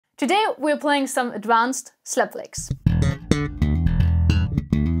Today we're playing some advanced slap licks.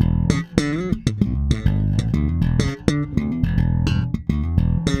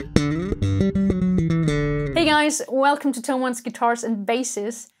 Hey guys, welcome to Thomann's Guitars and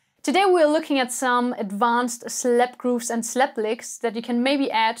Basses. Today we're looking at some advanced slap grooves and slap licks that you can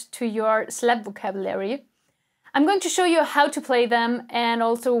maybe add to your slap vocabulary. I'm going to show you how to play them and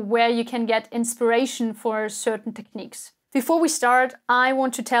also where you can get inspiration for certain techniques. Before we start, I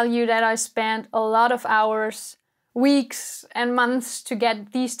want to tell you that I spent a lot of hours, weeks and months to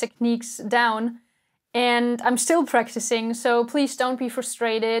get these techniques down, and I'm still practicing, so please don't be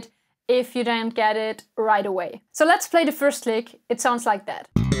frustrated if you don't get it right away. So let's play the first lick. It sounds like that.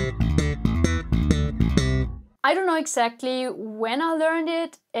 I don't know exactly when I learned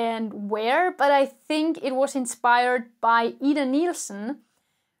it and where, but I think it was inspired by Nielsen.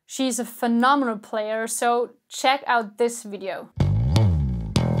 She's a phenomenal player, so check out this video.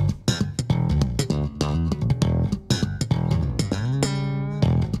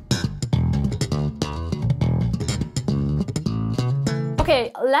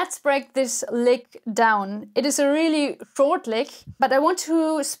 Okay, let's break this lick down. It is a really short lick, but I want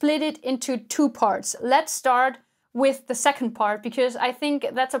to split it into two parts. Let's start with the second part, because I think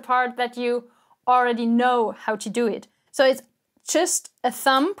that's a part that you already know how to do it. So it's just a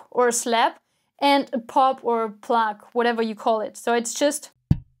thump or a slap and a pop or a pluck, whatever you call it. So it's just...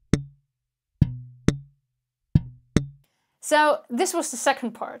 So this was the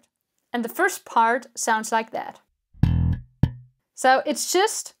second part. And the first part sounds like that. So it's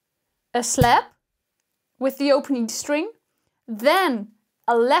just a slap with the open E string, then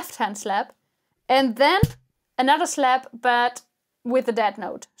a left hand slap, and then another slap but with a dead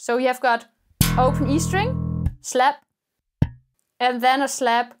note. So you have got open E string, slap, and then a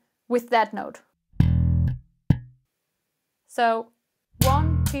slap with that note. So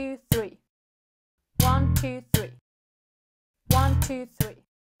 1, 2, 3. 1, 2, 3. 1, 2, 3.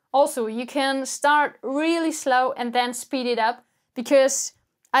 Also, you can start really slow and then speed it up, because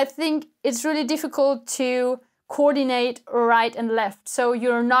I think it's really difficult to coordinate right and left, so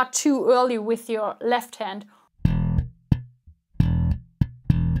you're not too early with your left hand.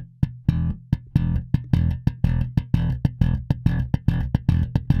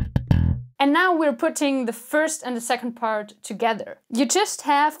 And now we're putting the first and the second part together. You just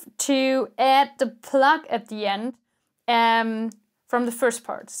have to add the pluck at the end from the first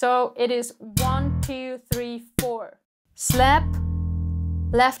part. So it is 1, 2, 3, 4. Slap,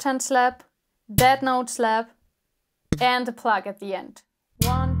 left hand slap, dead note slap, and the pluck at the end.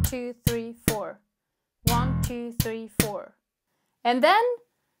 1, 2, 3, 4. 1, 2, 3, 4. And then,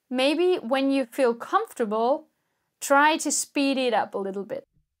 maybe when you feel comfortable, try to speed it up a little bit.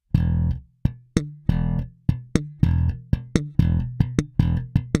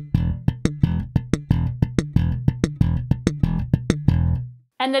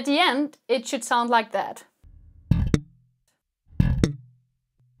 And at the end, it should sound like that.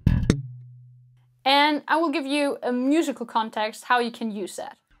 And I will give you a musical context how you can use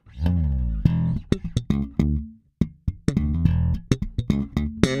that.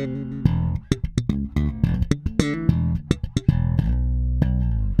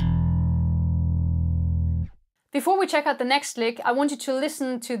 Before we check out the next lick, I want you to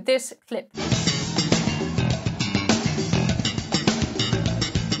listen to this clip.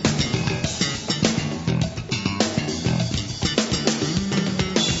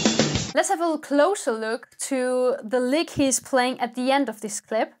 Let's have a closer look to the lick he's playing at the end of this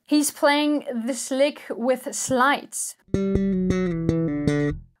clip. He's playing this lick with slides.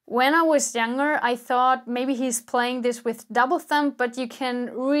 When I was younger, I thought maybe he's playing this with double thumb, but you can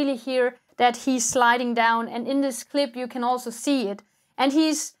really hear that he's sliding down, and in this clip you can also see it. And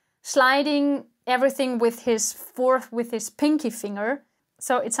he's sliding everything with his fourth, with his pinky finger.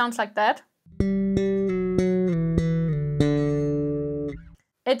 So it sounds like that.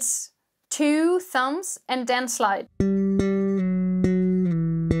 It's 2 thumbs and then slide.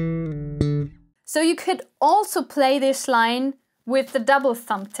 So you could also play this line with the double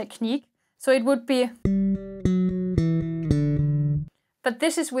thumb technique. So it would be... But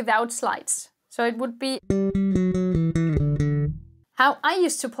this is without slides. So it would be... How I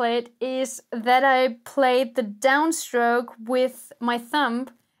used to play it is that I played the downstroke with my thumb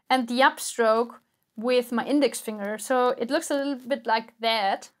and the upstroke with my index finger. So it looks a little bit like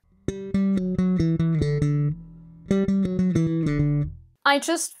that. I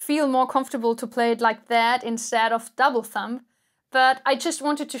just feel more comfortable to play it like that instead of double thumb, but I just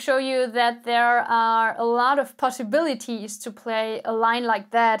wanted to show you that there are a lot of possibilities to play a line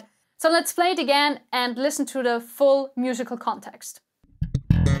like that. So let's play it again and listen to the full musical context.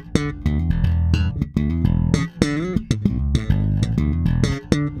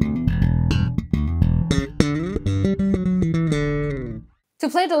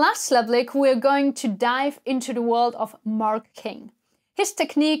 play the last slap lick, we're going to dive into the world of Mark King. His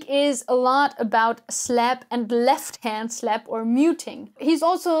technique is a lot about slap and left hand slap or muting. He's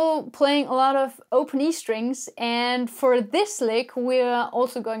also playing a lot of open E strings, and for this lick we're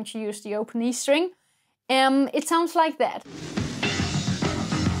also going to use the open E string. It sounds like that.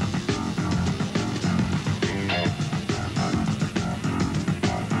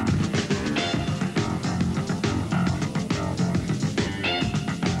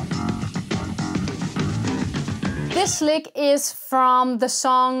 This lick is from the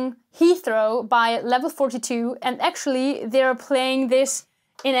song Heathrow by Level 42, and actually they're playing this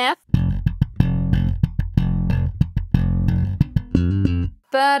in F.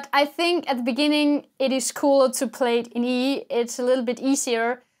 But I think at the beginning it is cooler to play it in E. It's a little bit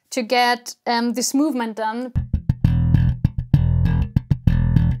easier to get this movement done.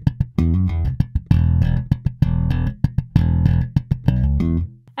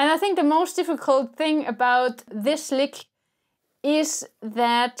 And I think the most difficult thing about this lick is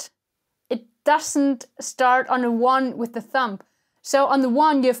that it doesn't start on a 1 with the thumb. So on the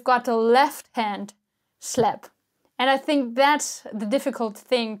 1 you've got a left hand slap. And I think that's the difficult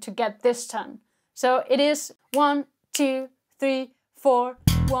thing to get this done. So it is 1, 2, 3, 4,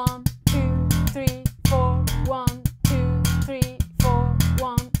 1, 2, 3, 4, 1, 2, 3, 4,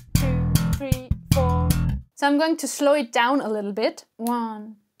 1, 2, 3, 4. So I'm going to slow it down a little bit.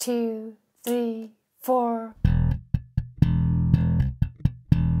 1, 2, 3, 4.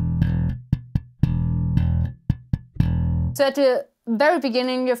 So at the very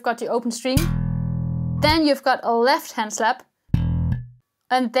beginning you've got the open string, then you've got a left hand slap,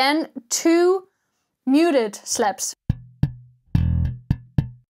 and then 2 muted slaps.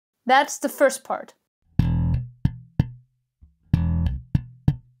 That's the first part.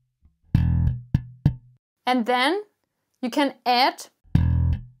 And then you can add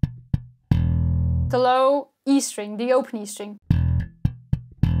the low E string, the open E string.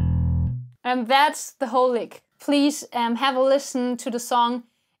 And that's the whole lick. Please have a listen to the song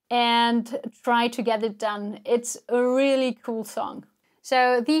and try to get it done. It's a really cool song.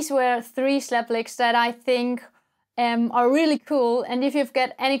 So these were 3 slap licks that I think are really cool. And if you've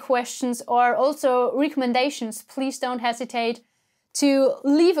got any questions or also recommendations, please don't hesitate to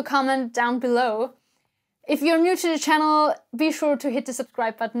leave a comment down below. If you're new to the channel, be sure to hit the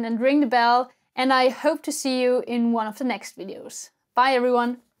subscribe button and ring the bell. And I hope to see you in one of the next videos. Bye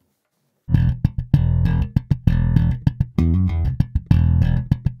everyone!